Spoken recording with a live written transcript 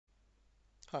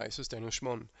Hi, this is Daniel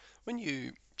Schmon. When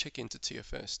you check into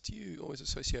TFS, do you always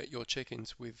associate your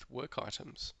check-ins with work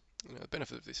items? The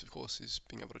benefit of this, of course, is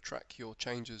being able to track your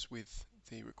changes with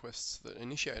the requests that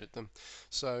initiated them.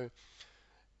 So,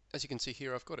 as you can see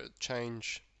here, I've got a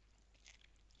change,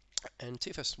 and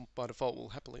TFS by default will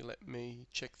happily let me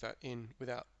check that in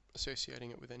without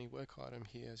associating it with any work item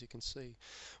here, as you can see.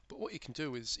 But what you can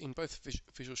do is, in both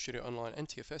Visual Studio Online and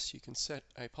TFS, you can set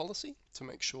a policy to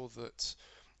make sure that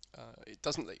it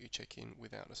doesn't let you check in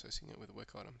without associating it with a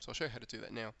work item. So I'll show you how to do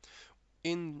that now.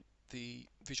 In the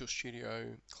Visual Studio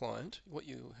client,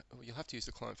 you'll have to use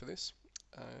the client for this.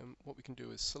 What we can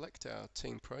do is select our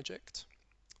team project,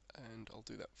 and I'll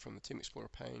do that from the Team Explorer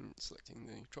pane, selecting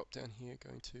the drop down here,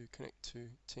 going to connect to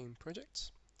team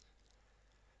projects.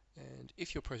 And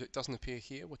if your project doesn't appear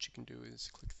here, what you can do is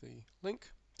click the link,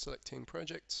 select team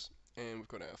projects, and we've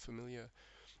got our familiar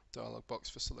dialog box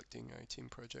for selecting a team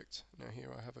project. Now here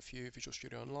I have a few Visual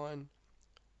Studio Online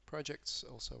projects,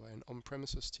 also an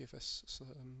on-premises TFS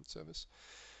service.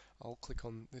 I'll click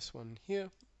on this one here,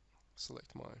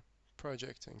 select my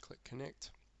project and click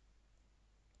connect.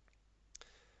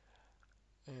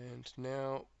 And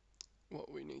now what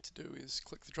we need to do is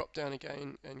click the drop down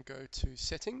again and go to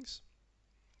settings,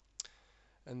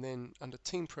 and then under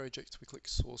team project we click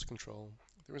source control.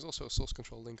 There is also a source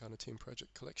control link under team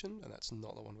project collection, and that's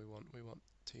not the one we want. We want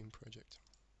team project.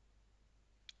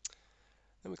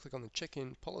 Then we click on the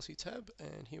check-in policy tab,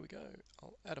 and here we go.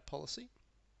 I'll add a policy.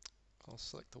 I'll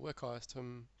select the work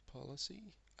item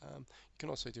policy. You can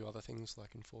also do other things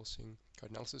like enforcing code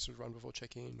analysis would run before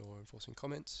check-in, or enforcing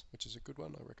comments, which is a good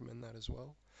one. I recommend that as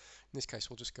well. In this case,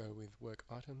 we'll just go with work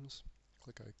items.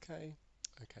 Click OK,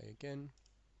 OK again.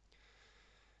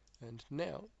 And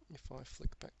now, if I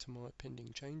flick back to my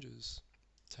pending changes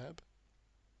tab,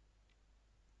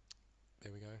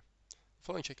 there we go. The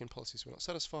following check-in policies were not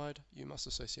satisfied. You must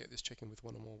associate this check-in with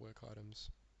one or more work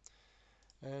items.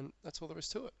 And that's all there is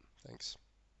to it. Thanks.